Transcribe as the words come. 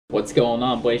What's going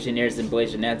on, Blazineers and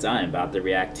Blazinettes? I am about to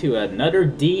react to another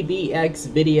DBX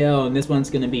video, and this one's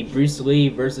going to be Bruce Lee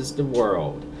versus the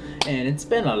world. And it's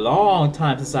been a long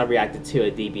time since I reacted to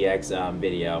a DBX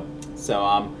video.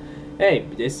 So, hey,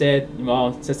 they said,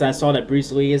 well, since I saw that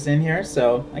Bruce Lee is in here,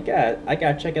 so I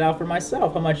gotta check it out for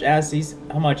myself. How much ass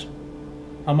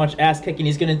kicking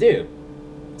he's gonna do.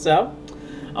 So,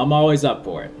 I'm always up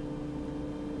for it.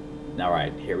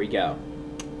 Alright, here we go.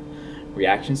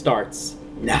 Reaction starts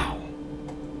now.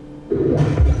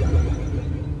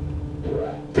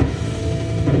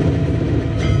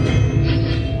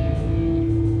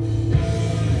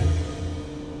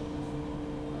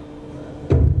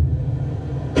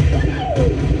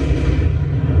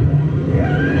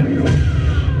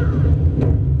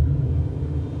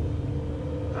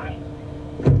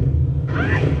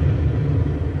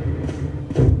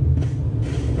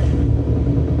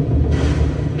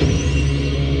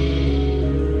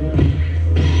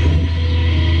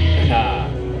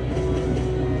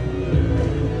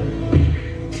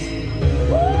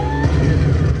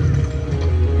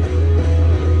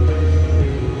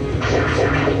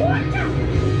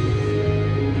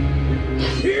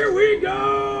 Here we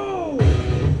go!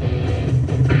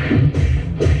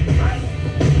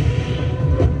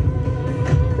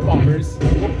 Come on, Bruce.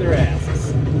 Whoop their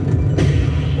asses.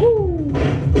 Woo!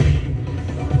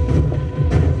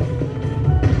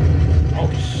 Oh,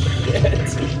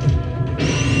 shit.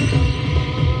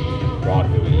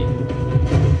 Broadway.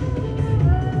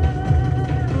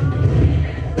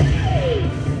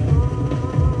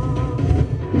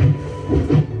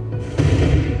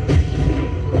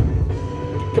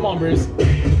 Come on, Bruce.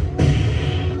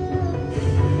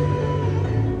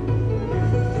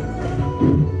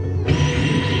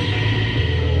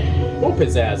 Whoop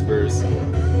his ass, Bruce.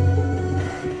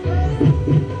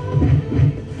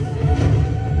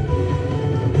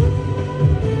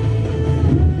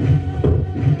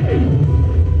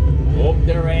 Whoop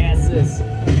their asses.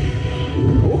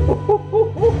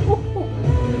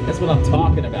 That's what I'm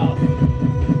talking about.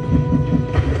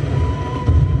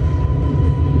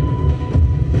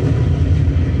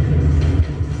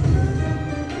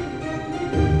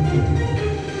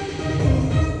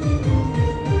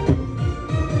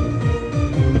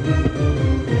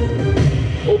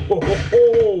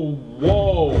 Oh,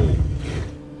 whoa.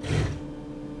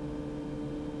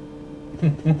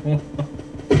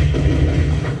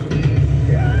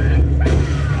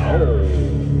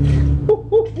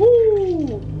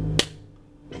 Oh.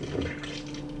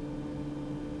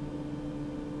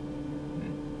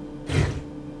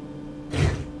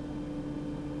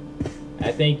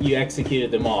 I think you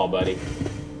executed them all, buddy.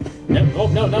 Nope. Oh,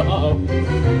 no, no, uh-oh.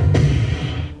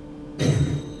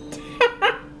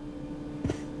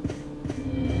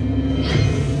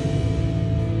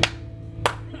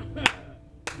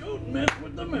 Mess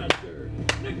with the master.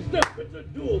 Next up, it's a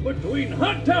duel between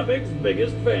Hot Topic's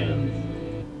biggest fans.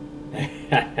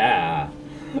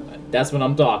 That's what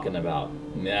I'm talking about.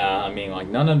 Yeah, I mean, like,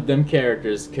 none of them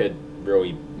characters could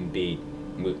really beat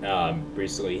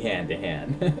Bruce Lee hand to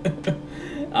hand.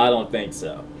 I don't think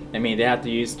so. I mean, they have to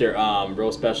use their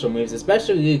real special moves,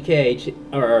 especially Liu Cage,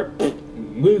 or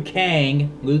Liu Kang.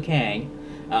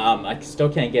 I still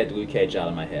can't get Liu Cage out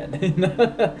of my head.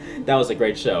 That was a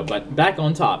great show. But back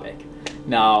on topic.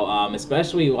 Now,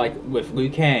 especially like with Liu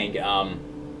Kang,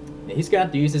 he's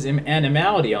got to use his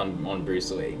animality on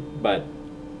Bruce Lee, but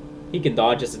he can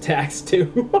dodge his attacks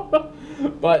too.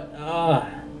 But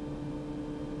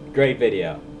great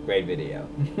video.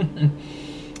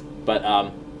 But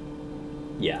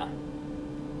yeah,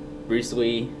 Bruce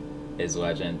Lee is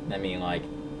legend. I mean, like,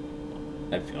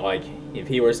 if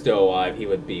he were still alive, he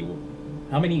would be,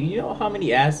 how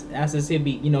many asses he'd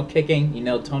be,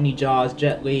 kicking, Tony Jaa's,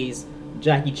 Jet Li's,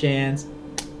 Jackie Chan's.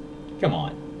 Come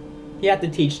on. You have to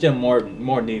teach them more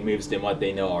new moves than what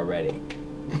they know already.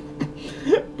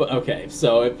 But okay,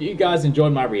 so if you guys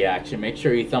enjoyed my reaction, make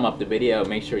sure you thumb up the video,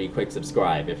 make sure you click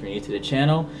subscribe if you're new to the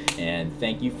channel, and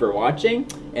thank you for watching,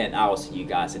 and I will see you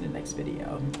guys in the next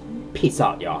video. Peace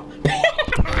out, y'all.